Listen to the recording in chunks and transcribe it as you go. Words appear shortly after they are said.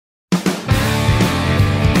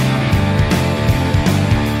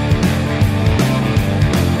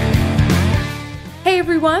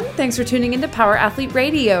everyone. Thanks for tuning into Power Athlete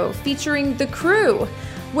Radio, featuring The Crew,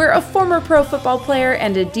 where a former pro football player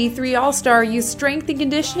and a D3 All-Star use strength and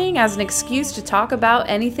conditioning as an excuse to talk about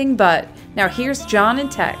anything but. Now here's John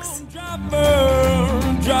and Tex.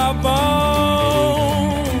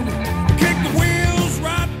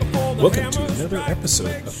 Welcome to another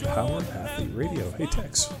episode of Power Athlete Radio. Hey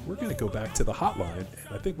Tex, we're going to go back to the hotline,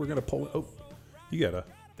 and I think we're going to pull it. Oh, you gotta.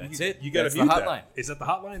 That's it. You gotta That's mute the hotline. that. Is that the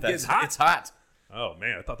hotline? That's, it's hot. It's hot. Oh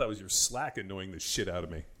man, I thought that was your Slack annoying the shit out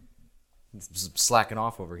of me. It's slacking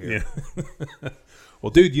off over here. Yeah. Well,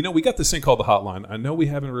 dude, we got this thing called the hotline. I know we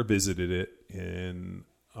haven't revisited it in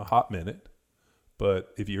a hot minute,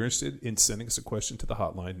 but if you're interested in sending us a question to the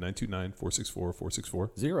hotline,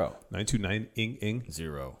 929-464-464. 0. 929-ING-ING.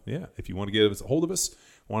 0. Yeah, if you want to get a hold of us,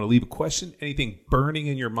 want to leave a question, anything burning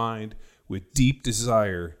in your mind with deep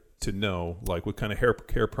desire to know, like what kind of hair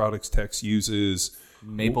care products Tex uses,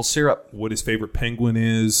 Maple syrup. what his favorite penguin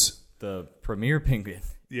is. The premier penguin.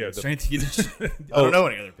 Yeah. Strength conditioning. I don't know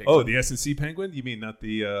any other penguin. Oh, the S&C penguin? You mean not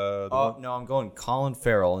the one? No, I'm going Colin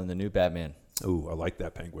Farrell in the new Batman. Oh, I like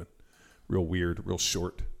that penguin. Real weird, real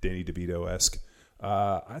short, Danny DeVito-esque.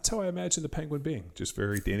 That's how I imagine the penguin being. Just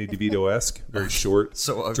very Danny DeVito-esque, very short,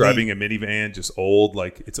 So ugly. driving a minivan, just old,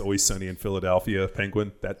 like It's Always Sunny in Philadelphia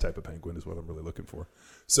penguin. That type of penguin is what I'm really looking for.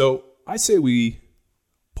 So I say we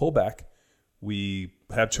pull back. We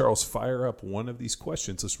have Charles fire up one of these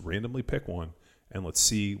questions. Let's randomly pick one, and let's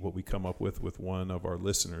see what we come up with one of our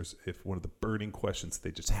listeners, if one of the burning questions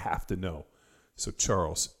they just have to know. So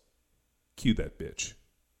Charles, cue that bitch.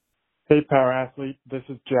 Hey, Power Athlete. This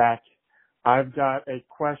is Jack. I've got a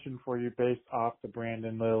question for you based off the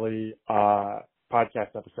Brandon Lilly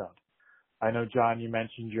podcast episode. I know, John, you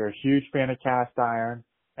mentioned you're a huge fan of cast iron,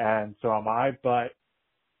 and so am I,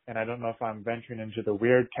 and I don't know if I'm venturing into the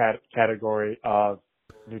weird category of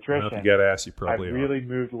nutrition. Well, if you got to ask, you probably I've are. really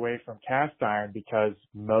moved away from cast iron because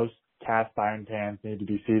most cast iron pans need to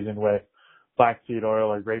be seasoned with flaxseed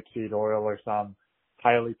oil or grapeseed oil or some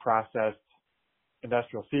highly processed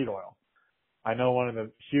industrial seed oil. I know one of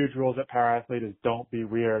the huge rules at Power Athlete is don't be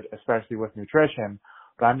weird, especially with nutrition,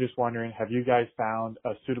 but I'm just wondering, have you guys found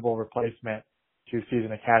a suitable replacement to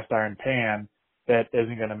season a cast iron pan that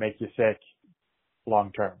isn't going to make you sick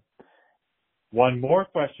long term? One more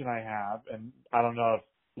question I have, and I don't know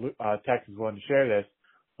if Tex is willing to share this,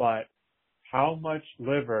 but how much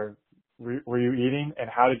liver were you eating and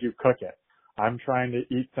how did you cook it? I'm trying to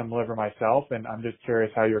eat some liver myself, and I'm just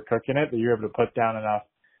curious how you're cooking it, that you're able to put down enough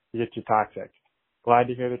to get you toxic. Glad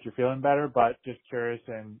to hear that you're feeling better, but just curious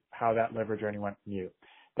in how that liver journey went from you.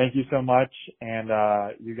 Thank you so much, and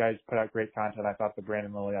you guys put out great content. I thought the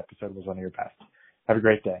Brandon Lilly episode was one of your best. Have a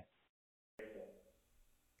great day.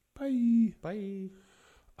 Bye. Bye.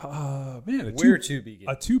 Man, Where to begin?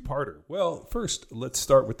 A two-parter. Well, first, let's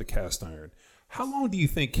start with the cast iron. How long do you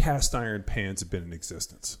think cast iron pans have been in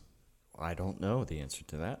existence? I don't know the answer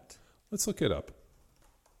to that. Let's look it up.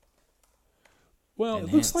 Well,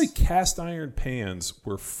 Enhance. It looks like cast iron pans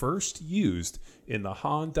were first used in the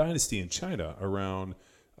Han Dynasty in China around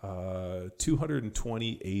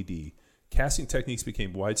 220 AD. Casting techniques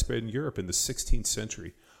became widespread in Europe in the 16th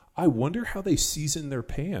century. I wonder how they seasoned their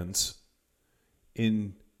pans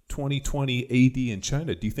in 2020 AD in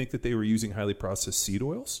China. Do you think that they were using highly processed seed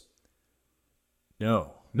oils?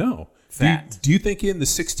 No. No. Fat. Do you think in the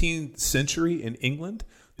 16th century in England,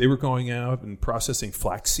 they were going out and processing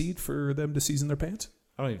flaxseed for them to season their pans?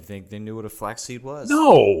 I don't even think they knew what a flaxseed was.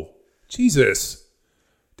 No. Jesus.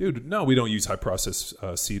 Dude, no, we don't use high processed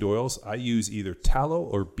seed oils. I use either tallow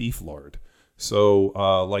or beef lard. So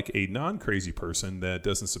like a non-crazy person that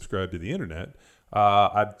doesn't subscribe to the internet,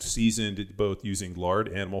 I've seasoned it both using lard,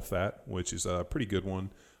 animal fat, which is a pretty good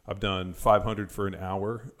one. I've done 500 for an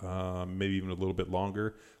hour, maybe even a little bit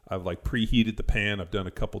longer. I've like preheated the pan. I've done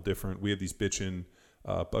a couple different. We have these bitchin'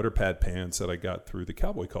 butter pad pans that I got through the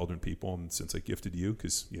Cowboy Cauldron people. And since I gifted you,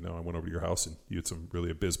 because, I went over to your house and you had some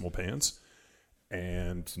really abysmal pans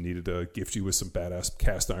and needed to gift you with some badass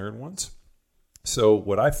cast iron ones. So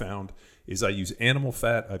what I found is I use animal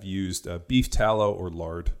fat. I've used beef tallow or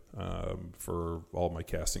lard for all my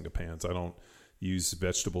casting of pans. I don't use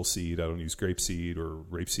vegetable seed. I don't use grapeseed or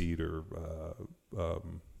rapeseed or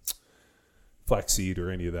flaxseed or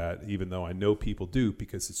any of that, even though I know people do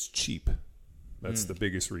because it's cheap. That's the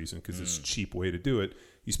biggest reason, because it's a cheap way to do it.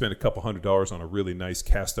 You spend a couple $100s on a really nice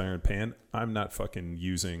cast iron pan. I'm not fucking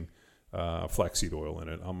using flaxseed oil in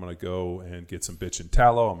it. I'm going to go and get some bitchin'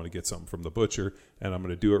 tallow. I'm going to get something from the butcher, and I'm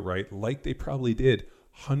going to do it right like they probably did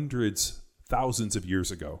hundreds, thousands of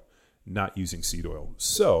years ago, not using seed oil.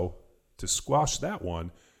 So to squash that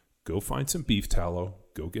one, go find some beef tallow,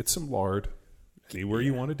 go get some lard, anywhere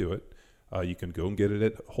you want to do it. You can go and get it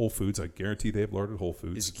at Whole Foods. I guarantee they have lard at Whole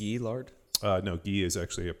Foods. Is ghee lard? No, ghee is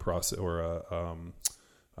actually a process or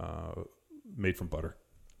made from butter.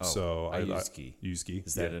 Oh, so I use ghee. Use ghee.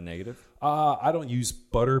 Is that a negative? I don't use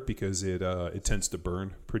butter because it tends to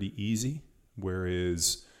burn pretty easy,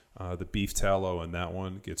 whereas the beef tallow and that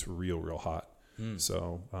one gets real hot.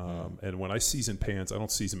 So and when I season pans, I don't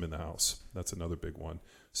season them in the house. That's another big one.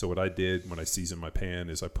 So what I did when I seasoned my pan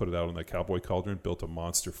is I put it out on that cowboy cauldron, built a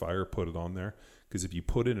monster fire, put it on there. Because if you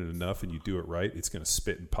put it in enough and you do it right, it's going to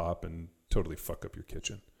spit and pop and totally fuck up your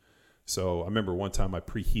kitchen. So I remember one time I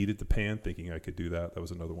preheated the pan thinking I could do that. That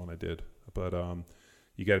was another one I did. But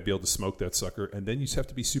you got to be able to smoke that sucker. And then you just have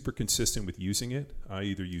to be super consistent with using it. I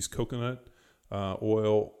either use coconut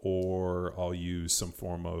oil or I'll use some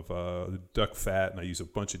form of duck fat, and I use a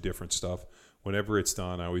bunch of different stuff. Whenever it's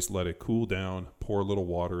done, I always let it cool down, pour a little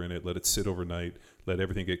water in it, let it sit overnight, let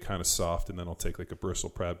everything get kind of soft, and then I'll take like a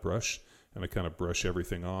bristle pad brush and I kind of brush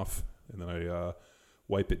everything off, and then I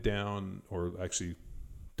wipe it down, or actually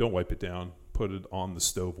don't wipe it down, put it on the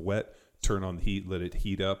stove wet, turn on the heat, let it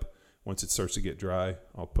heat up. Once it starts to get dry,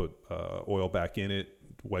 I'll put oil back in it,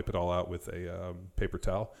 wipe it all out with a paper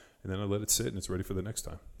towel, and then I let it sit and it's ready for the next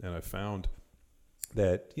time. And I found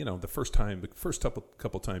that, the first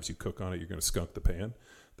couple times you cook on it, you're going to skunk the pan.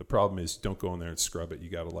 The problem is don't go in there and scrub it. You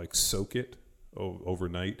got to like soak it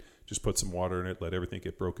overnight. Just put some water in it, let everything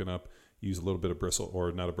get broken up. Use a little bit of bristle,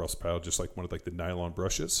 or not a bristle pad, just like one of like the nylon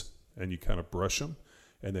brushes, and you kind of brush them.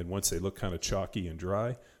 And then once they look kind of chalky and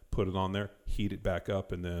dry, put it on there, heat it back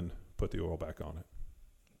up, and then put the oil back on it.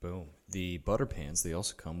 Boom. The butter pans, they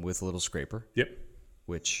also come with a little scraper. Yep.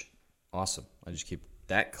 Which, awesome. I just keep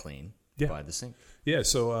that clean by the sink. Yeah,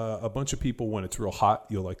 so a bunch of people, when it's real hot,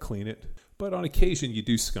 you'll like clean it. But on occasion, you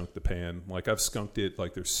do skunk the pan. Like I've skunked it.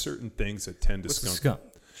 Like there's certain things that tend to skunk.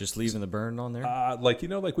 Just leaving the burn on there? Like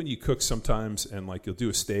when you cook sometimes and like you'll do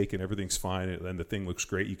a steak and everything's fine and the thing looks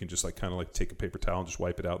great, you can just like kind of like take a paper towel and just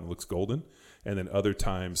wipe it out and it looks golden. And then other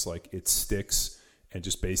times like it sticks and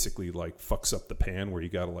just basically like fucks up the pan, where you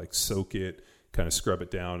got to like soak it, kind of scrub it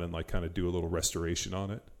down, and like kind of do a little restoration on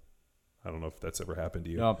it. I don't know if that's ever happened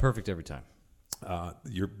to you. No, perfect every time.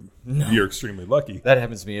 You're extremely lucky. That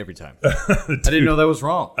happens to me every time. I didn't know that was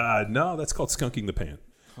wrong. No, that's called skunking the pan.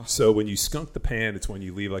 So when you skunk the pan, it's when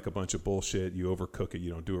you leave like a bunch of bullshit, you overcook it, you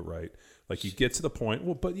don't do it right. Like you get to the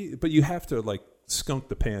point, but you have to like skunk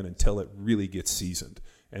the pan until it really gets seasoned.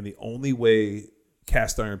 And the only way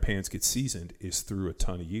cast iron pans get seasoned is through a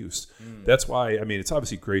ton of use. That's why, it's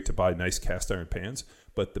obviously great to buy nice cast iron pans,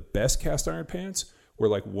 but the best cast iron pans were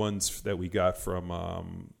like ones that we got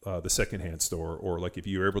from the secondhand store, or like if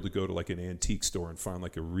you were able to go to like an antique store and find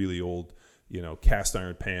like a really old, cast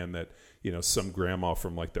iron pan that, some grandma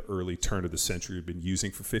from like the early turn of the century had been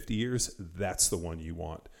using for 50 years. That's the one you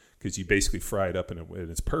want, because you basically fry it up and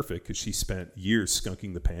it's perfect, because she spent years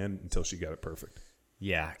skunking the pan until she got it perfect.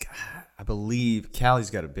 Yeah, I believe Callie's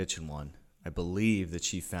got a bitchin' one. I believe that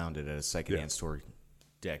she found it at a secondhand store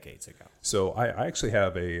decades ago. So I actually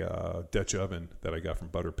have a Dutch oven that I got from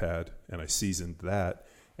Butter Pad, and I seasoned that.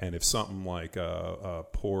 And if something like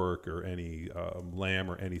pork or any lamb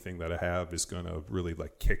or anything that I have is going to really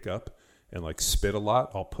like kick up and like spit a lot,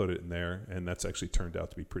 I'll put it in there, and that's actually turned out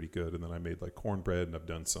to be pretty good. And then I made like cornbread, and I've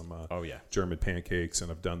done some German pancakes, and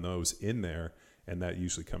I've done those in there, and that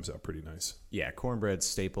usually comes out pretty nice. Yeah, cornbread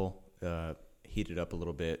staple, heat it up a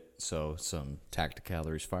little bit, so some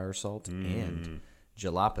Tacticalories fire salt and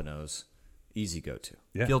jalapenos, easy go-to.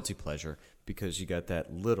 Yeah. Guilty pleasure, because you got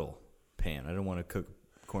that little pan. I don't want to cook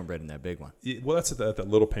cornbread in that big one. Yeah, well, that's what that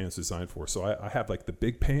little pan is designed for. So I have like the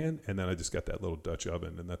big pan, and then I just got that little Dutch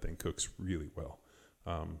oven, and that thing cooks really well.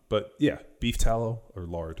 But yeah, beef tallow or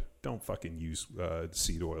lard. Don't fucking use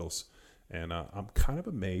seed oils. And I'm kind of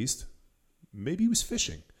amazed. Maybe he was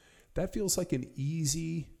fishing. That feels like an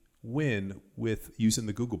easy win with using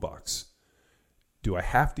the Google box. Do I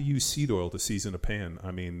have to use seed oil to season a pan?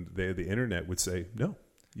 The internet would say, no,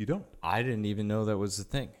 you don't. I didn't even know that was the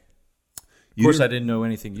thing. Of course, I didn't know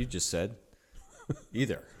anything you just said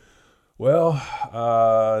either. Well,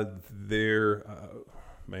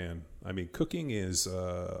 cooking is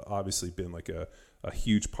obviously been like a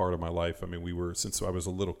huge part of my life. Since I was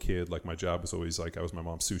a little kid, like my job was always like I was my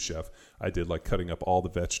mom's sous chef. I did like cutting up all the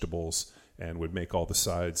vegetables and would make all the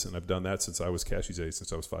sides. And I've done that since I was Cashie's age,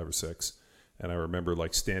 since I was 5 or 6. And I remember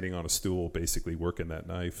like standing on a stool, basically working that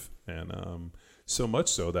knife. And so much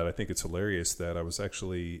so that I think it's hilarious that I was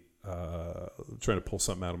actually trying to pull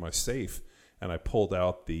something out of my safe, and I pulled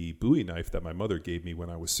out the Bowie knife that my mother gave me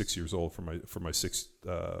when I was 6 years old for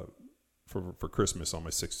Christmas. On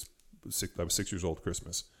my I was 6 years old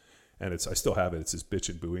Christmas, and I still have it. It's this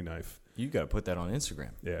bitchin' Bowie knife. You got to put that on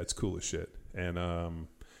Instagram. Yeah, it's cool as shit. And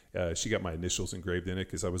she got my initials engraved in it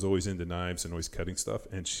because I was always into knives and always cutting stuff.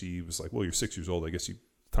 And she was like, "Well, you're 6 years old. I guess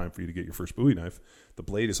time for you to get your first Bowie knife." The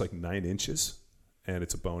blade is like 9 inches, and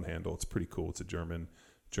it's a bone handle. It's pretty cool. It's a German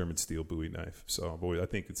steel Bowie knife. So I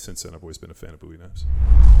think since then I've always been a fan of Bowie knives.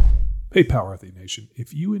 Hey, Power Athlete Nation.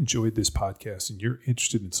 If you enjoyed this podcast and you're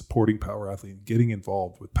interested in supporting Power Athlete and getting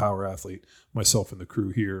involved with Power Athlete, myself and the crew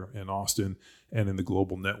here in Austin and in the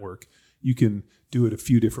global network, you can do it a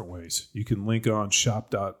few different ways. You can link on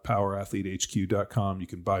shop.powerathletehq.com. You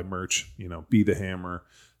can buy merch, Be the Hammer,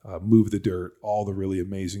 Move the Dirt, all the really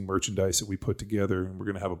amazing merchandise that we put together. And we're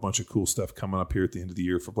going to have a bunch of cool stuff coming up here at the end of the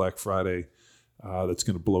year for Black Friday that's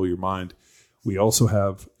going to blow your mind. We also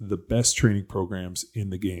have the best training programs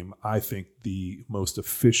in the game. I think the most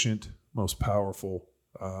efficient, most powerful,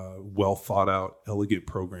 well thought out, elegant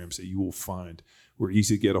programs that you will find. We're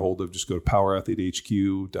easy to get a hold of. Just go to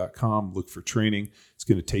powerathletehq.com, look for training. It's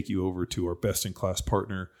going to take you over to our best in class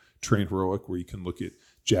partner, Train Heroic, where you can look at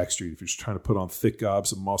Jack Street. If you're just trying to put on thick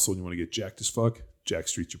gobs of muscle and you want to get jacked as fuck, Jack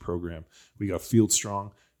Street's your program. We got Field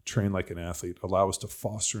Strong, Train Like an Athlete, allow us to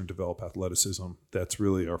foster and develop athleticism. That's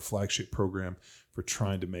really our flagship program for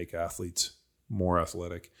trying to make athletes more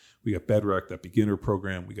athletic. We got Bedrock, that beginner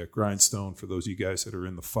program. We got Grindstone for those of you guys that are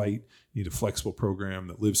in the fight. You need a flexible program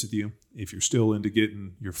that lives with you. If you're still into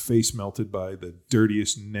getting your face melted by the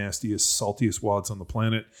dirtiest, nastiest, saltiest wads on the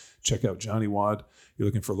planet, check out Johnny Wad. You're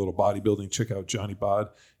looking for a little bodybuilding, check out Johnny Bod.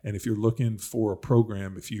 And if you're looking for a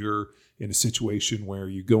program, if you're in a situation where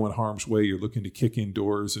you go in harm's way, you're looking to kick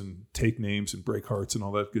indoors and take names and break hearts and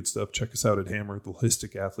all that good stuff, check us out at Hammer, the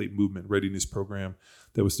Holistic Athlete Movement Readiness Program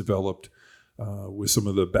that was developed with some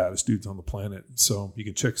of the baddest dudes on the planet. So you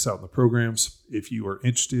can check us out in the programs. If you are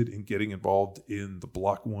interested in getting involved in the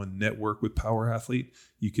Block One network with Power Athlete,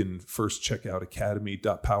 you can first check out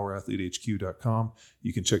academy.powerathletehq.com.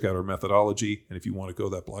 You can check out our methodology. And if you want to go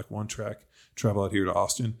that Block One track, travel out here to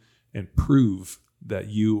Austin and prove that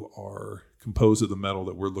you are composed of the metal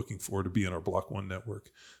that we're looking for to be in our Block One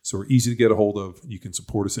network. So we're easy to get a hold of. You can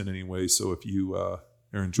support us in any way. So if you are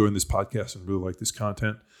enjoying this podcast and really like this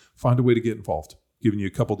content, find a way to get involved. Giving you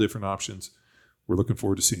a couple different options. We're looking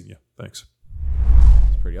forward to seeing you. Thanks.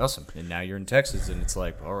 It's pretty awesome. And now you're in Texas, and it's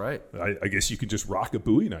like, all right. I guess you can just rock a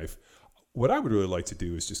Bowie knife. What I would really like to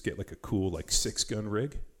do is just get like a cool 6-gun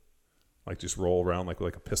rig. Like just roll around like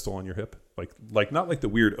a pistol on your hip. Like not like the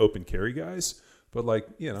weird open carry guys, but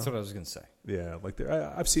That's what I was going to say. Yeah,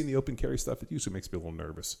 I've seen the open carry stuff. It usually makes me a little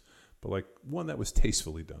nervous. But one that was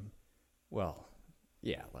tastefully done. Well,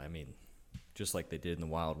 yeah, I mean, just like they did in the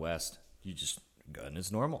Wild West, gun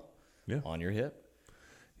is normal. Yeah. On your hip.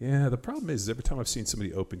 Yeah, the problem is every time I've seen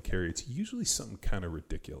somebody open carry, it's usually something kind of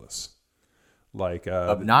ridiculous.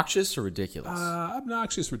 Obnoxious or ridiculous?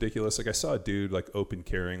 Obnoxious, ridiculous. I saw a dude open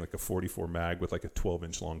carrying a 44 mag with a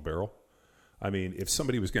 12-inch long barrel. I mean, if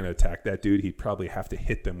somebody was going to attack that dude, he'd probably have to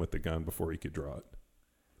hit them with the gun before he could draw it.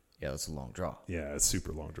 Yeah, that's a long draw. Yeah, it's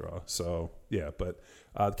super long draw. So, yeah, but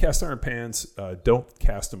the cast iron pans, don't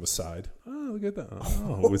cast them aside. Oh, look at that.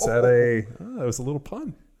 Oh, was that that was a little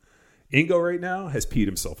pun. Ingo right now has peed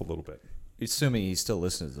himself a little bit. Assuming he still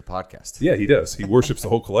listens to the podcast. Yeah, he does. He worships the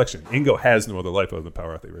whole collection. Ingo has no other life other than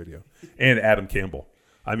Power Athlete Radio. And Adam Campbell.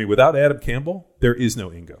 I mean, without Adam Campbell, there is no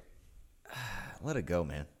Ingo. Let it go,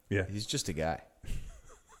 man. Yeah. He's just a guy.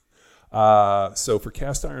 So for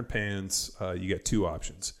cast iron pans, you get two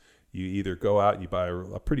options. You either go out and you buy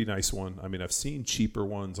a pretty nice one. I mean, I've seen cheaper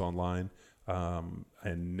ones online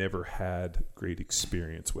and never had great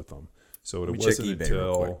experience with them. So it wasn't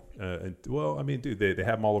until, dude, they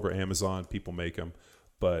have them all over Amazon. People make them.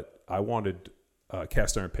 But I wanted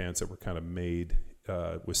cast iron pans that were kind of made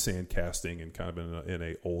with sand casting and kind of in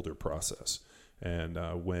a older process. And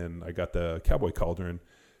when I got the Cowboy Cauldron,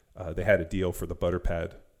 they had a deal for the butter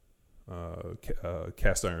pad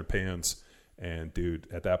cast iron pans. And dude,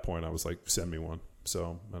 at that point, I was like, send me one.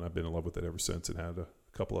 So, and I've been in love with it ever since and had a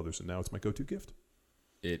couple others. And now it's my go-to gift.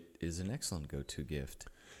 It is an excellent go-to gift.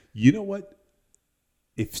 You know what?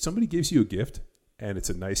 If somebody gives you a gift and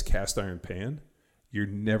it's a nice cast iron pan, you're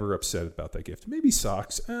never upset about that gift. Maybe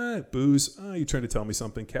socks, booze, you're trying to tell me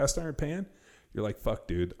something. Cast iron pan, you're like, fuck,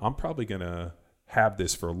 dude, I'm probably going to have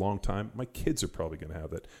this for a long time. My kids are probably going to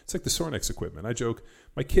have it. It's like the Sornex equipment. I joke,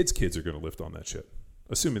 my kids' kids are going to lift on that shit,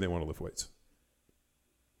 assuming they want to lift weights.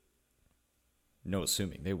 No,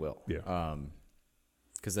 assuming they will. Yeah.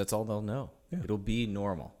 Because that's all they'll know. Yeah. It'll be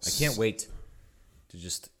normal. I can't wait to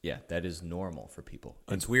that is normal for people.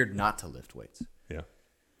 It's weird not to lift weights. Yeah.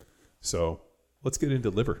 So let's get into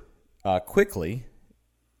liver. Quickly,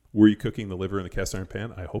 Were you cooking the liver in the cast iron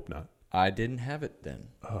pan? I hope not. I didn't have it then.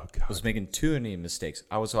 Oh, I was God. making too many mistakes.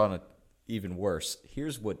 I was on a even worse.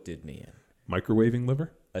 Here's what did me in. Microwaving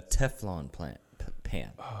liver? A Teflon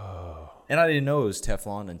pan. Oh. And I didn't know it was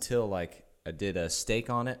Teflon until like I did a steak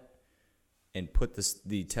on it and put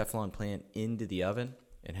the Teflon pan into the oven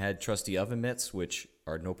and had trusty oven mitts, which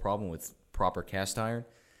are no problem with proper cast iron.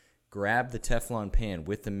 Grabbed the Teflon pan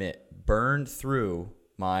with the mitt, burned through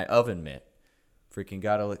my oven mitt, freaking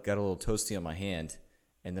got a little toasty on my hand,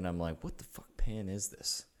 and then I'm like, what the fuck pan is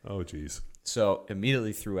this? Oh, geez. So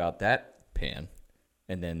immediately threw out that pan,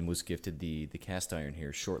 and then was gifted the cast iron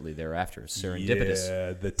here shortly thereafter. Serendipitous.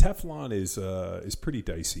 Yeah, the Teflon is pretty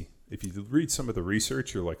dicey. If you read some of the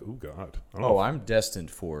research, you're like, oh, God. Oh, I'm destined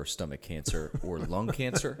for stomach cancer or lung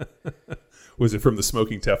cancer. Was it from the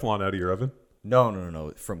smoking Teflon out of your oven?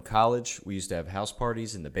 No. From college, we used to have house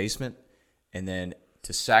parties in the basement, and then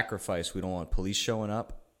to sacrifice, we don't want police showing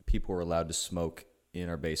up, people were allowed to smoke in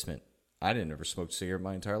our basement. I didn't ever smoke a cigarette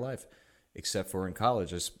my entire life, except for in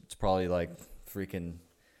college. It's probably like freaking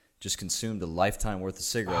just consumed a lifetime worth of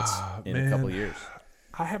cigarettes in a couple of years.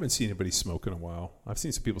 I haven't seen anybody smoke in a while. I've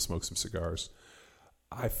seen some people smoke some cigars.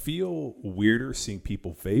 I feel weirder seeing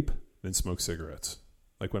people vape than smoke cigarettes.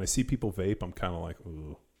 Like when I see people vape, I'm kind of like,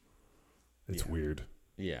 ooh, it's weird.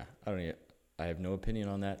 Yeah, I have no opinion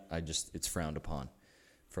on that. It's frowned upon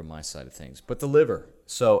from my side of things. But the liver.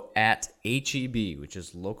 So at HEB, which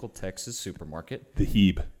is local Texas supermarket, The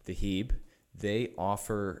Hebe. They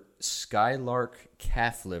offer Skylark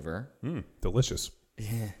calf liver, Delicious.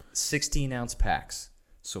 16-ounce packs.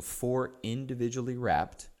 So 4 individually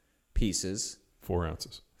wrapped pieces. 4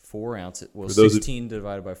 ounces. 4 ounces. Well, For those 16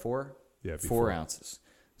 divided by 4? Yeah, it'd be 4 4. ounces.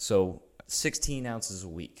 So 16 ounces a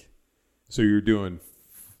week. So you're doing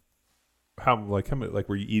how many, like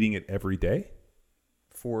were you eating it every day?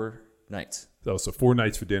 4 nights. Oh, so 4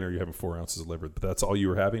 nights for dinner, you're having 4 ounces of liver. But that's all you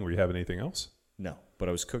were having? Were you having anything else? No, but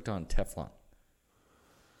I was cooked on Teflon.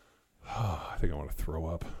 I think I want to throw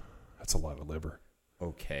up. That's a lot of liver.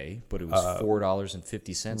 Okay, but it was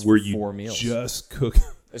 $4.50 Were for you 4 meals. just cooking?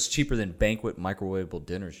 It's cheaper than banquet microwavable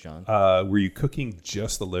dinners, John. Were you cooking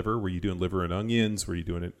just the liver? Were you doing liver and onions? Were you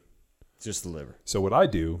doing it? Just the liver. So what I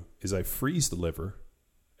do is I freeze the liver,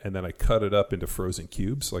 and then I cut it up into frozen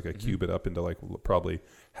cubes. Like I cube it up into like probably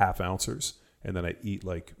half ounces, and then I eat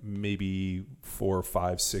like maybe 4,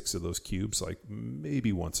 5, 6 of those cubes, like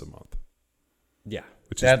maybe once a month. Yeah,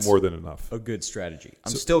 Which that's is more than enough. a good strategy.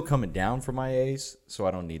 I'm still coming down from my A's, so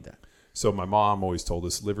I don't need that. So my mom always told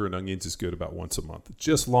us liver and onions is good about once a month,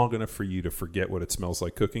 just long enough for you to forget what it smells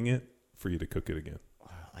like cooking it, for you to cook it again.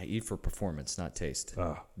 I eat for performance, not taste.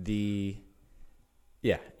 Ah. And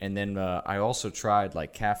then I also tried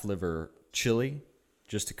like calf liver chili,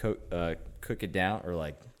 just to cook it down or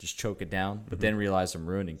like just choke it down. But then realized I'm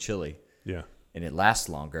ruining chili. Yeah. And it lasts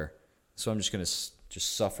longer, so I'm just gonna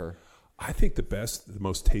just suffer. I think the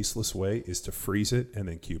most tasteless way is to freeze it and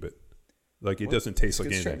then cube it. Like it doesn't taste like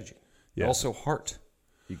Good anything. strategy. Yeah. Also, heart.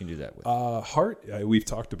 You can do that with. Heart, we've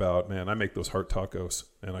talked about, man, I make those heart tacos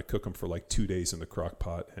and I cook them for like 2 days in the crock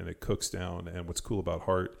pot and it cooks down. And what's cool about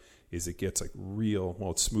heart is it gets like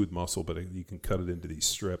it's smooth muscle, but you can cut it into these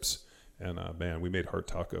strips. And man, we made heart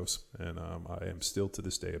tacos and I am still to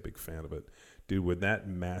this day a big fan of it. Dude, when that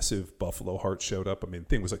massive buffalo heart showed up, I mean, the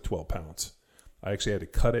thing was like 12 pounds. I actually had to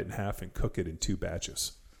cut it in half and cook it in 2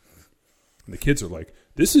 batches. And the kids are like,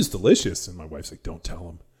 this is delicious. And my wife's like, don't tell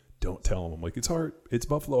them. Don't tell them. I'm like, it's heart. It's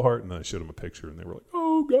buffalo heart. And then I showed them a picture and they were like,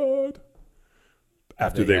 oh, God.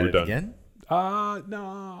 After they had were it done. again?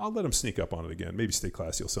 No, I'll let them sneak up on it again. Maybe Stay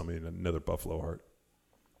Classy will sell me another buffalo heart.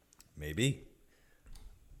 Maybe.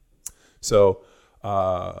 So,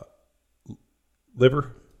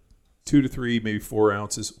 liver, 2 to 3, maybe 4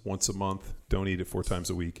 ounces once a month. Don't eat it 4 times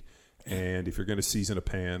a week. And if you're going to season a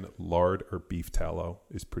pan, lard or beef tallow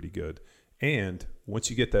is pretty good. And once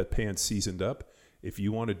you get that pan seasoned up, if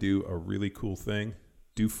you want to do a really cool thing,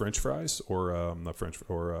 do French fries or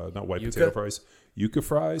not white potato fries, yuca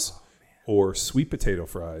fries, or sweet potato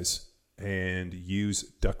fries, and use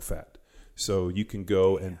duck fat. So you can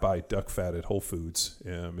go and buy duck fat at Whole Foods.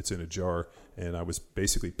 It's in a jar, and I was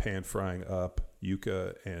basically pan frying up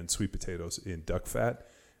yuca and sweet potatoes in duck fat.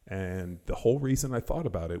 And the whole reason I thought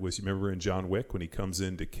about it was, you remember in John Wick when he comes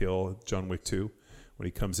in to kill John Wick 2, when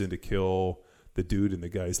he comes in to kill the dude and the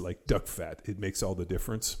guy's like duck fat. It makes all the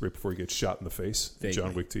difference right before he gets shot in the face. In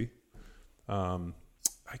John Wick 2.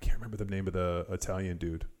 I can't remember the name of the Italian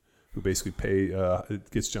dude who basically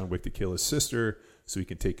gets John Wick to kill his sister so he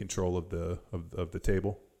can take control of the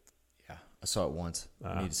table. Yeah, I saw it once.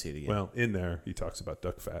 I need to see it again. Well, in there, he talks about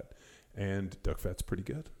duck fat, and duck fat's pretty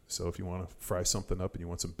good. So if you want to fry something up and you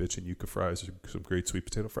want some bitchin' yuca fries or some great sweet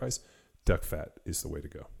potato fries, duck fat is the way to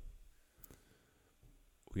go.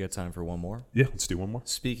 We got time for one more? Yeah, let's do one more.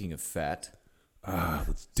 Speaking of fat.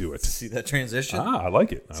 Let's do it. See that transition? I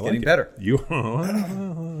like it. It's getting better. We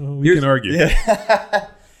can argue. Yeah.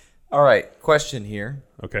 All right, question here.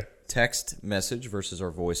 Okay. Text message versus our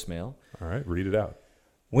voicemail. All right, read it out.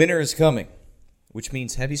 Winter is coming, which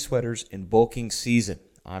means heavy sweaters and bulking season.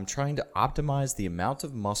 I'm trying to optimize the amount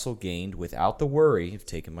of muscle gained without the worry of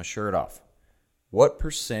taking my shirt off. What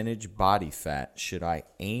percentage body fat should I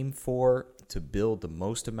aim for to build the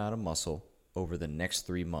most amount of muscle over the next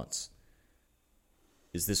 3 months?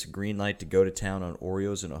 Is this a green light to go to town on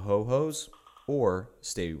Oreos and Ho-Hos, or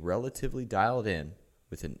stay relatively dialed in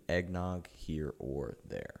with an eggnog here or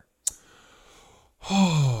there?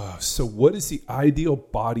 So what is the ideal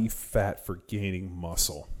body fat for gaining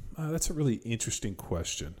muscle? That's a really interesting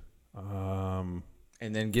question. And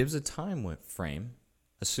then gives a time frame,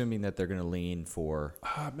 assuming that they're going to lean for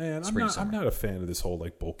man, I'm not a fan of this whole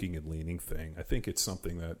like bulking and leaning thing. I think it's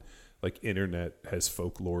something that like internet has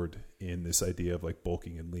folklored in this idea of like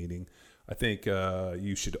bulking and leaning. I think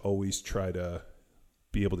you should always try to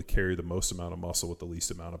be able to carry the most amount of muscle with the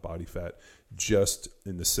least amount of body fat, just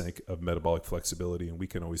in the sake of metabolic flexibility. And we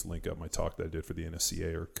can always link up my talk that I did for the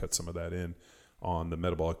NSCA or cut some of that in on the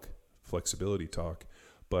metabolic flexibility talk.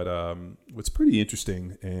 But what's pretty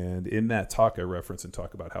interesting, and in that talk I reference and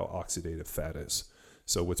talk about how oxidative fat is.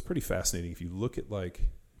 So what's pretty fascinating, if you look at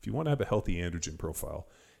if you want to have a healthy androgen profile,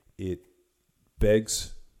 it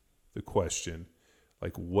begs the question,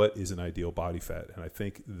 what is an ideal body fat? And I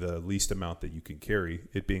think the least amount that you can carry,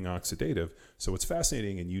 it being oxidative. So it's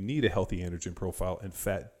fascinating, and you need a healthy androgen profile, and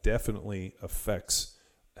fat definitely affects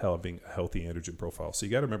having a healthy androgen profile. So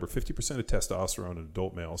you got to remember 50% of testosterone in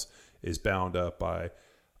adult males is bound up by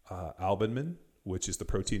albumin, which is the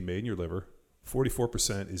protein made in your liver.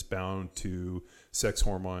 44% is bound to sex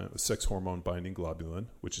hormone binding globulin,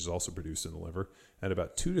 which is also produced in the liver, and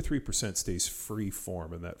about 2 to 3% stays free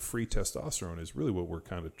form, and that free testosterone is really what we're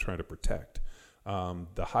kind of trying to protect.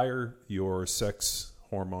 The higher your sex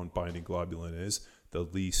hormone binding globulin is, the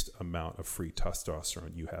least amount of free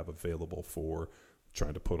testosterone you have available for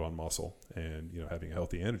trying to put on muscle and having a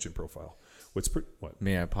healthy androgen profile. What?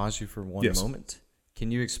 May I pause you for one moment?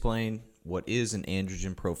 Can you explain what is an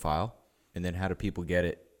androgen profile, and then how do people get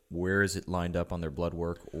it? Where is it lined up on their blood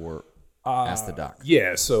work, or ask the doc?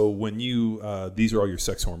 Yeah, so when you these are all your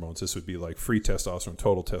sex hormones. This would be like free testosterone,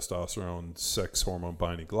 total testosterone, sex hormone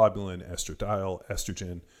binding globulin, estradiol,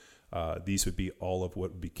 estrogen. These would be all of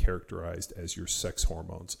what would be characterized as your sex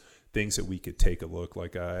hormones. Things that we could take a look.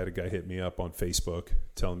 Like I had a guy hit me up on Facebook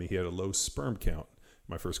telling me he had a low sperm count.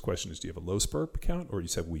 My first question is, do you have a low sperm count, or do you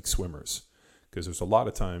just have weak swimmers? Because there's a lot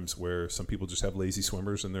of times where some people just have lazy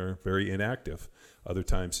swimmers and they're very inactive. Other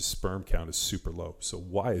times the sperm count is super low. So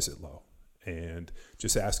why is it low? And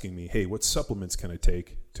just asking me, hey, what supplements can I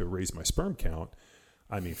take to raise my sperm count?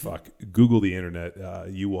 I mean, Google the internet.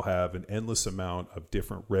 You will have an endless amount of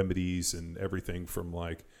different remedies and everything from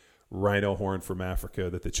like rhino horn from Africa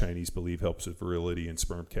that the Chinese believe helps with virility and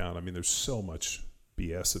sperm count. I mean, there's so much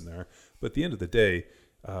BS in there. But at the end of the day,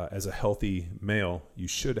 as a healthy male, you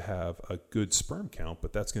should have a good sperm count,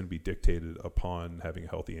 but that's going to be dictated upon having a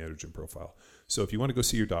healthy androgen profile. So if you want to go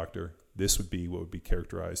see your doctor, this would be what would be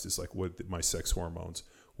characterized as like, what my sex hormones,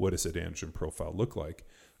 what does that androgen profile look like?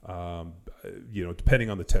 Depending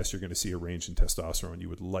on the test, you're going to see a range in testosterone. You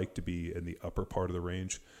would like to be in the upper part of the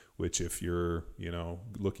range, which if you're,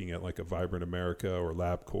 looking at like a Vibrant America or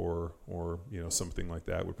LabCorp or, something like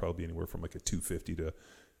that, would probably be anywhere from like a 250 to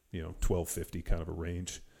 1250 kind of a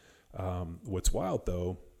range. What's wild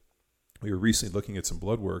though, we were recently looking at some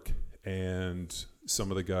blood work, and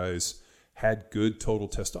some of the guys had good total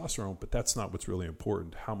testosterone, but that's not what's really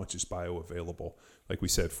important. How much is bioavailable? Like we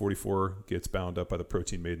said, 44 gets bound up by the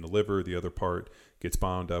protein made in the liver. The other part gets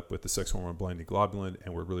bound up with the sex hormone binding globulin,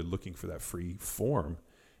 and we're really looking for that free form.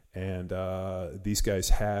 And these guys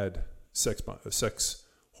had sex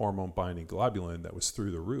hormone binding globulin that was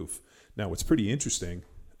through the roof. Now, what's pretty interesting,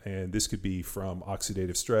 and this could be from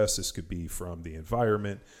oxidative stress, this could be from the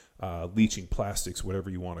environment, leaching plastics, whatever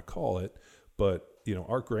you want to call it. But,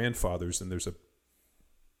 our grandfathers, and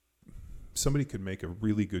somebody could make a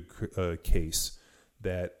really good case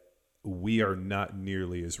that we are not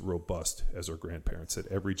nearly as robust as our grandparents, that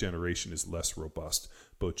every generation is less robust,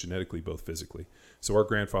 both genetically, both physically. So our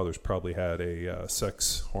grandfathers probably had a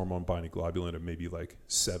sex hormone binding globulin of maybe like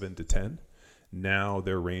 7 to 10. Now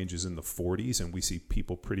their range is in the 40s, and we see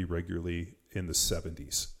people pretty regularly in the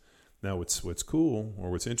 70s. Now, what's cool or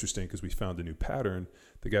what's interesting, because we found a new pattern,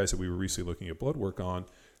 the guys that we were recently looking at blood work on,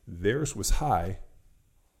 theirs was high,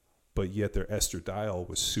 but yet their estradiol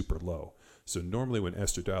was super low. So normally when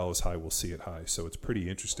estradiol is high, we'll see it high. So it's pretty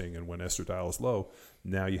interesting. And when estradiol is low,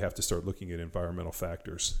 now you have to start looking at environmental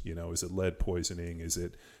factors. You know, is it lead poisoning? Is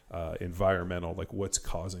it environmental? Like, what's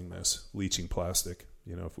causing this? Leaching plastic.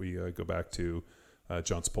 You know, if we go back to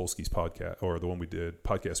John Sapolsky's podcast, or the one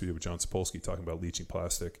podcast we did with John Sapolsky talking about leaching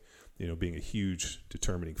plastic, you know, being a huge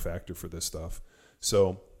determining factor for this stuff.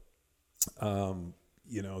 So,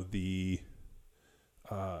 you know,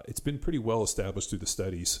 it's been pretty well established through the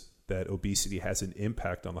studies that obesity has an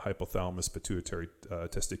impact on the hypothalamus pituitary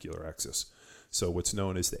testicular axis. So what's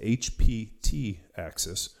known as the HPT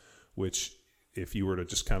axis, which if you were to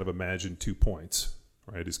just kind of imagine 2 points,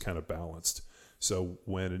 right, is kind of balanced. So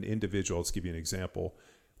when an individual, let's give you an example,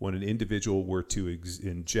 when an individual were to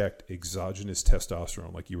inject exogenous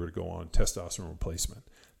testosterone, like you were to go on testosterone replacement,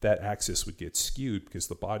 that axis would get skewed because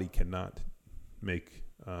the body cannot make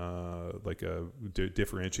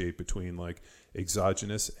differentiate between like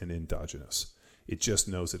exogenous and endogenous. It just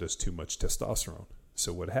knows it has too much testosterone.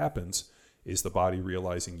 So what happens is the body,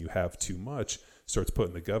 realizing you have too much, starts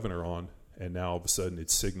putting the governor on, and now all of a sudden it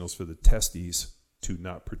signals for the testes to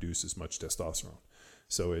not produce as much testosterone.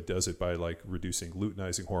 So it does it by like reducing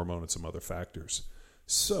luteinizing hormone and some other factors.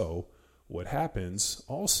 So what happens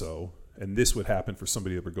also, and this would happen for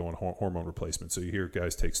somebody that were going hormone replacement. So you hear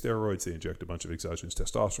guys take steroids, they inject a bunch of exogenous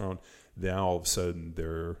testosterone. Now all of a sudden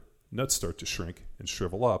their nuts start to shrink and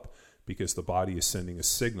shrivel up because the body is sending a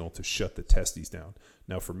signal to shut the testes down.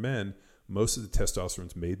 Now for men, most of the testosterone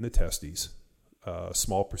is made in the testes. A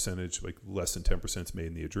small percentage, like less than 10%, is made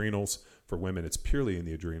in the adrenals. For women, it's purely in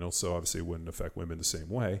the adrenals, so obviously it wouldn't affect women the same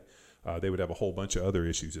way. They would have a whole bunch of other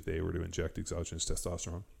issues if they were to inject exogenous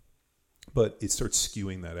testosterone. But it starts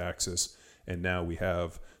skewing that axis, and now we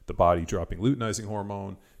have the body dropping luteinizing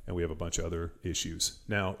hormone, and we have a bunch of other issues.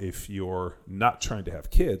 Now, if you're not trying to have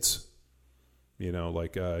kids, you know,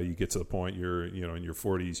 like you get to the point you're, you know, in your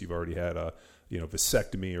 40s, you've already had a, you know,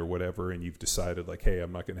 vasectomy or whatever, and you've decided like, hey,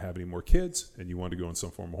 I'm not going to have any more kids, and you want to go on some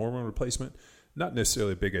form of hormone replacement. Not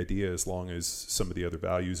necessarily a big idea as long as some of the other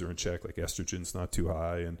values are in check, like estrogen's not too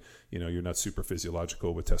high, and you know you're not super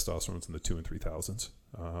physiological with testosterone's in the 2,000 and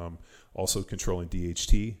 3,000s. Also controlling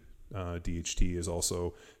DHT. DHT is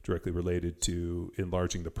also directly related to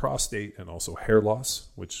enlarging the prostate and also hair loss,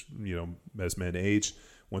 which, you know, as men age,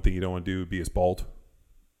 one thing you don't want to do would be as bald,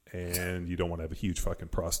 and you don't want to have a huge fucking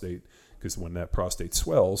prostate, because when that prostate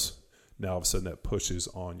swells, now all of a sudden that pushes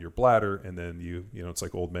on your bladder, and then you know, it's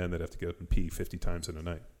like old men that have to get up and pee 50 times in a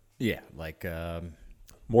night. Yeah, like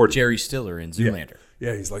Morty. Jerry Stiller in Zoolander.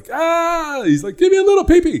 Yeah, he's like, give me a little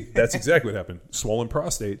pee-pee. That's exactly what happened. Swollen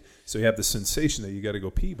prostate. So you have the sensation that you got to go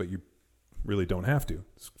pee, but you really don't have to.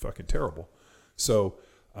 It's fucking terrible. So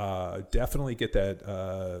definitely get that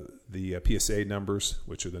the PSA numbers,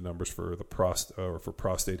 which are the numbers for the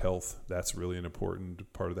prostate health. That's really an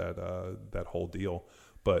important part of that whole deal.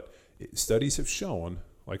 But studies have shown,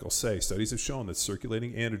 like I'll say, that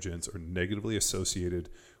circulating androgens are negatively associated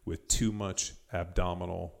with too much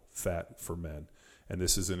abdominal fat for men. And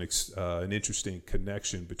this is an interesting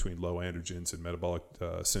connection between low androgens and metabolic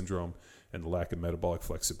syndrome and the lack of metabolic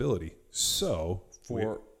flexibility. So,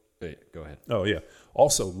 go ahead. Oh, yeah.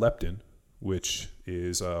 Also, leptin, which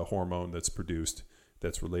is a hormone that's produced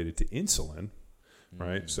that's related to insulin,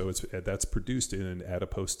 right? So that's produced in an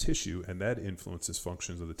adipose tissue, and that influences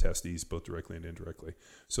functions of the testes both directly and indirectly.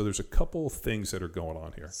 So there's a couple things that are going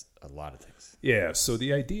on here. That's a lot of things. Yeah. So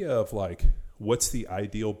the idea of like, what's the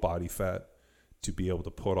ideal body fat to be able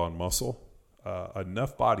to put on muscle?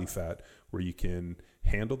 Enough body fat where you can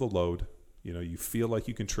handle the load. You know, you feel like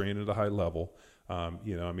you can train at a high level.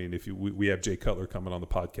 You know, I mean, we have Jay Cutler coming on the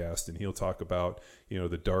podcast, and he'll talk about, you know,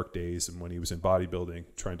 the dark days and when he was in bodybuilding,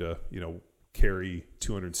 trying to, you know, carry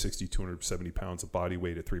 260, 270 pounds of body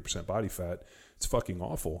weight at 3% body fat. It's fucking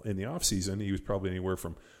awful. In the off season, he was probably anywhere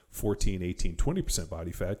from 14, 18, 20%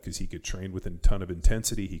 body fat because he could train with a ton of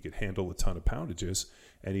intensity. He could handle a ton of poundages.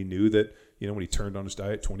 And he knew that, you know, when he turned on his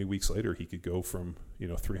diet 20 weeks later, he could go from, you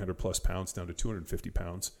know, 300 plus pounds down to 250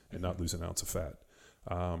 pounds and not lose an ounce of fat.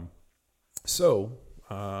 So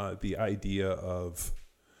the idea of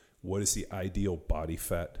what is the ideal body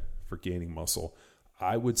fat for gaining muscle,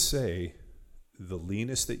 I would say the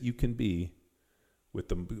leanest that you can be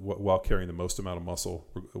with while carrying the most amount of muscle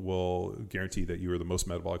will guarantee that you are the most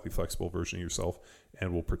metabolically flexible version of yourself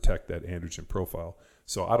and will protect that androgen profile.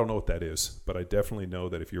 So I don't know what that is, but I definitely know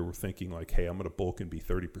that if you're thinking like, hey, I'm going to bulk and be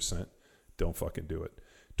 30%, don't fucking do it.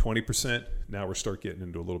 20%, now we're start getting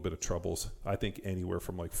into a little bit of troubles. I think anywhere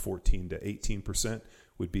from like 14 to 18%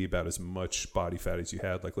 would be about as much body fat as you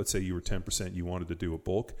had. Like, let's say you were 10%, you wanted to do a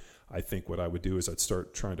bulk. I think what I would do is I'd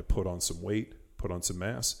start trying to put on some weight, put on some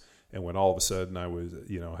mass. And when all of a sudden I was,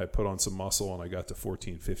 had put on some muscle and I got to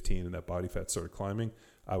 14, 15 and that body fat started climbing,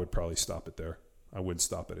 I would probably stop it there. I wouldn't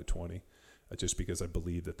stop it at 20. Just because I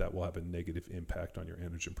believe that will have a negative impact on your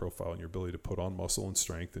androgen profile and your ability to put on muscle and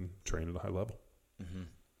strength and train at a high level. Mm-hmm.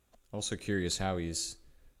 Also curious how he's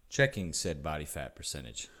checking said body fat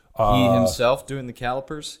percentage. He himself doing the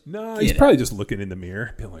calipers? No, he's probably just looking in the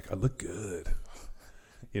mirror, being like, I look good.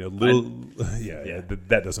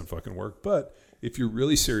 That doesn't fucking work. But if you're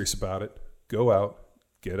really serious about it, go out,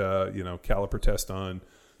 get a, caliper test on,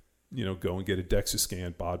 go and get a DEXA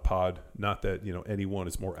scan, bod pod. Not that, any one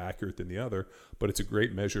is more accurate than the other, but it's a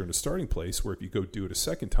great measure and a starting place where if you go do it a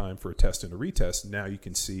second time for a test and a retest, now you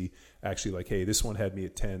can see actually like, hey, this one had me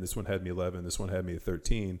at 10, this one had me 11, this one had me at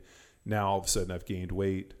 13. Now all of a sudden I've gained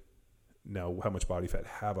weight. Now how much body fat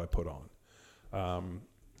have I put on?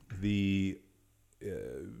 The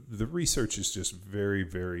research is just very,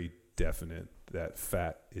 very definite that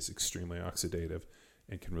fat is extremely oxidative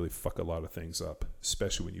and can really fuck a lot of things up,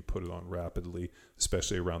 especially when you put it on rapidly,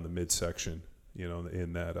 especially around the midsection,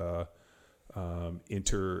 in that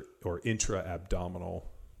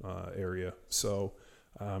intra-abdominal area. So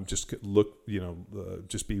just look,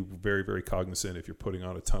 just be very, very cognizant if you're putting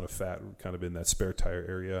on a ton of fat kind of in that spare tire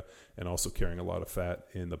area and also carrying a lot of fat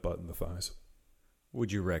in the butt and the thighs.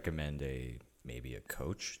 Would you recommend maybe a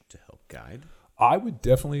coach to help guide? I would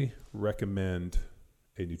definitely recommend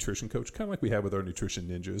a nutrition coach, kind of like we have with our nutrition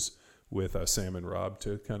ninjas with Sam and Rob,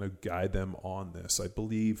 to kind of guide them on this. I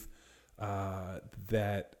believe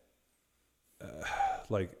that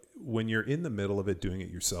like when you're in the middle of it doing it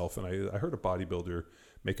yourself, and I heard a bodybuilder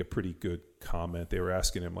make a pretty good comment. They were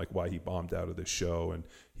asking him like why he bombed out of this show and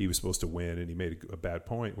he was supposed to win, and he made a bad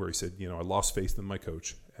point where he said, I lost faith in my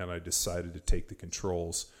coach and I decided to take the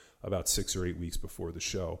controls about 6 or 8 weeks before the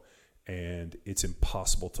show, and it's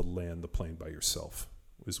impossible to land the plane by yourself.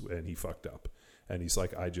 And he fucked up. And he's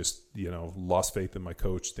like, I just, lost faith in my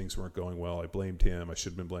coach. Things weren't going well. I blamed him. I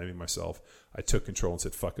should have been blaming myself. I took control and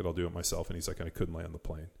said, fuck it, I'll do it myself. And he's like, and I couldn't land the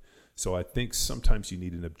plane. So I think sometimes you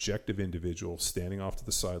need an objective individual standing off to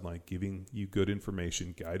the sideline, giving you good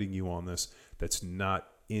information, guiding you on this, that's not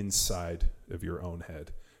inside of your own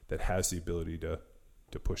head, that has the ability to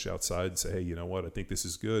push outside and say, hey, you know what, I think this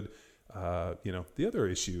is good. The other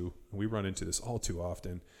issue, and we run into this all too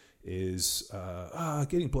often, is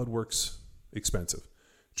getting blood work's expensive.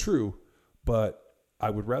 True, but I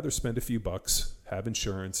would rather spend a few bucks, have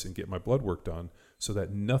insurance, and get my blood work done so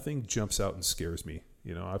that nothing jumps out and scares me.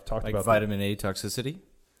 I've talked about vitamin A toxicity.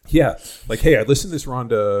 Yeah, like, hey, I listened to this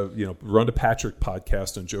Rhonda Patrick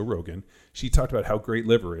podcast on Joe Rogan. She talked about how great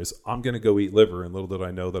liver is. I'm going to go eat liver, and little did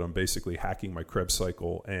I know that I'm basically hacking my Krebs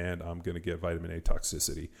cycle, and I'm going to get vitamin A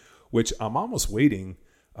toxicity, which I'm almost waiting,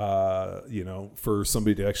 for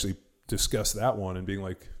somebody to actually discuss that one and being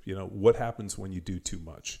like, what happens when you do too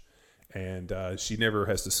much? And she never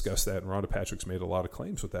has discussed that. And Rhonda Patrick's made a lot of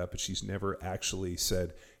claims with that, but she's never actually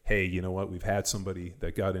said, hey, you know what? We've had somebody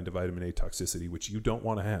that got into vitamin A toxicity, which you don't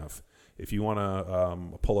want to have. If you want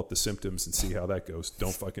to pull up the symptoms and see how that goes,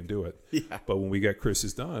 don't fucking do it. Yeah. But when we got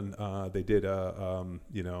Chris's done, they did,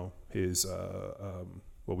 his,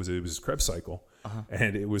 what was it? It was his Krebs cycle. Uh-huh.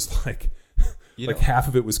 And it was like, half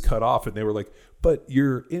of it was cut off. And they were like, but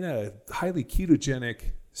you're in a highly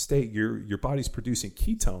ketogenic state. Your body's producing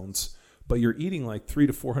ketones, but you're eating like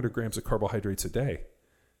 300 to 400 grams of carbohydrates a day.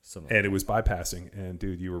 And it was bypassing. And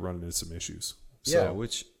dude, you were running into some issues. So,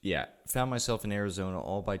 found myself in Arizona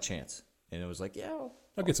all by chance. And it was like, I'll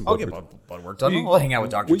get some blood work done. I'll hang out with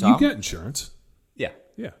Dr. Tom. You get insurance. Yeah.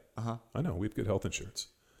 Yeah. Uh-huh. I know. We have good health insurance.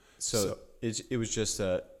 So. It was just,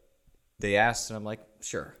 they asked, and I'm like,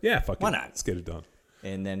 sure. Yeah, why not? Let's get it done.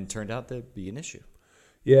 And then it turned out to be an issue.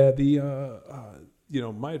 Yeah,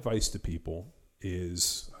 my advice to people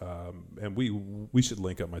is, and we should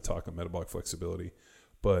link up my talk on metabolic flexibility,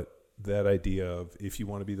 but that idea of if you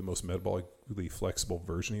want to be the most metabolically flexible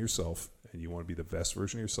version of yourself and you want to be the best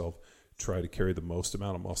version of yourself, try to carry the most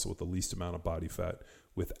amount of muscle with the least amount of body fat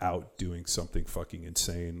without doing something fucking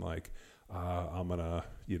insane like I'm going to,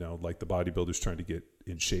 like the bodybuilders trying to get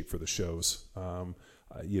in shape for the shows.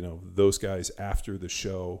 Those guys after the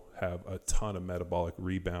show have a ton of metabolic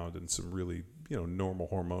rebound and some really, normal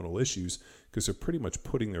hormonal issues because they're pretty much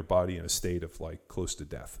putting their body in a state of like close to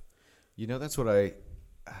death. That's what I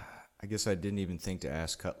guess I didn't even think to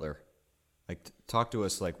ask Cutler. Like, talk to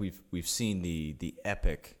us like we've seen the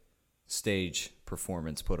epic stage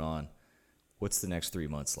performance put on. What's the next 3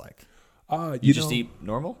 months like? You just eat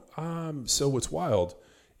normal? So what's wild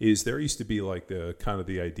is there used to be like the kind of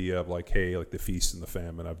the idea of like, hey, like the feast and the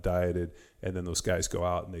famine. I've dieted, and then those guys go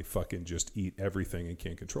out and they fucking just eat everything and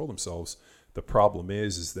can't control themselves. The problem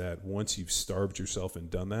is that once you've starved yourself and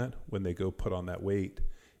done that, when they go put on that weight,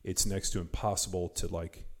 it's next to impossible to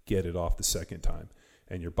like get it off the second time.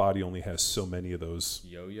 And your body only has so many of those.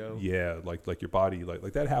 Yo-yo? Yeah, like your body,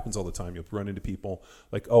 like that happens all the time. You'll run into people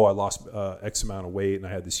like, oh, I lost X amount of weight and I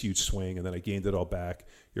had this huge swing and then I gained it all back.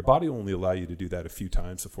 Your body will only allow you to do that a few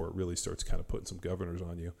times before it really starts kind of putting some governors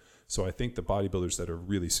on you. So I think the bodybuilders that are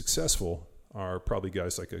really successful are probably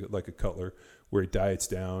guys like a Cutler, where he diets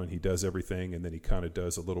down, he does everything, and then he kind of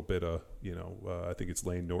does a little bit of, I think it's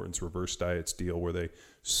Lane Norton's reverse diets deal, where they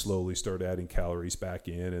slowly start adding calories back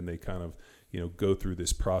in, and they kind of, go through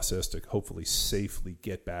this process to hopefully safely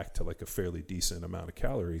get back to like a fairly decent amount of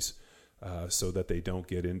calories, so that they don't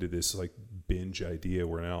get into this like binge idea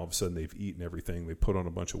where now all of a sudden they've eaten everything, they put on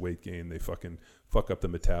a bunch of weight gain, they fucking fuck up the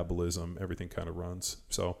metabolism, everything kind of runs.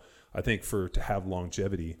 So I think to have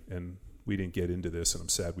longevity, and we didn't get into this, and I'm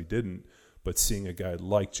sad we didn't, but seeing a guy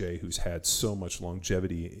like Jay who's had so much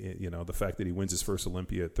longevity, the fact that he wins his first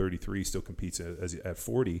Olympia at 33, still competes at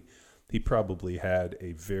 40, he probably had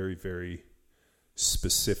a very, very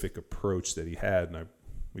specific approach that he had, and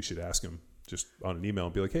we should ask him just on an email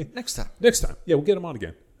and be like, hey, next time, yeah, we'll get him on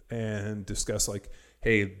again and discuss like,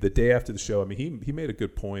 hey, the day after the show. I mean, he made a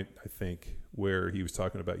good point, I think, where he was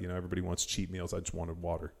talking about, everybody wants cheat meals. I just wanted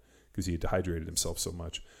water because he had dehydrated himself so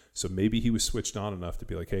much. So maybe he was switched on enough to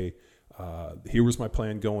be like, hey, here was my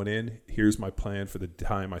plan going in. Here's my plan for the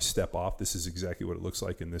time I step off. This is exactly what it looks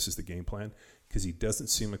like, and this is the game plan. Because he doesn't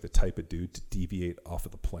seem like the type of dude to deviate off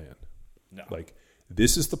of the plan. No. Like,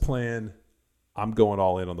 this is the plan. I'm going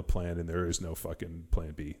all in on the plan, and there is no fucking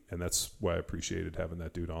plan B. And that's why I appreciated having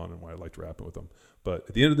that dude on and why I liked rapping with him. But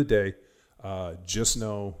at the end of the day, just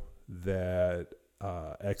know that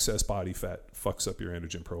excess body fat fucks up your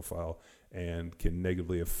androgen profile and can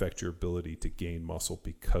negatively affect your ability to gain muscle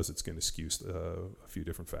because it's going to skew a few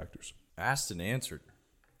different factors. Asked and answered.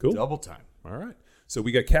 Cool. Double time. All right. So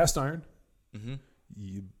we got cast iron. Mm-hmm.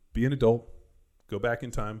 You be an adult. Go back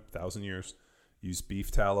in time, 1,000 years. Use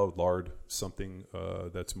beef tallow, lard, something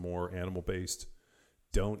that's more animal-based.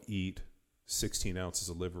 Don't eat 16 ounces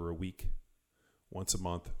of liver a week. Once a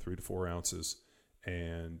month, 3 to 4 ounces.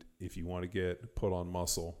 And if you want to get put on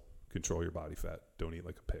muscle, control your body fat. Don't eat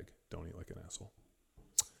like a pig. Don't eat like an asshole.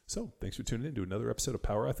 So, thanks for tuning in to another episode of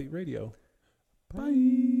Power Athlete Radio.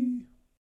 Bye.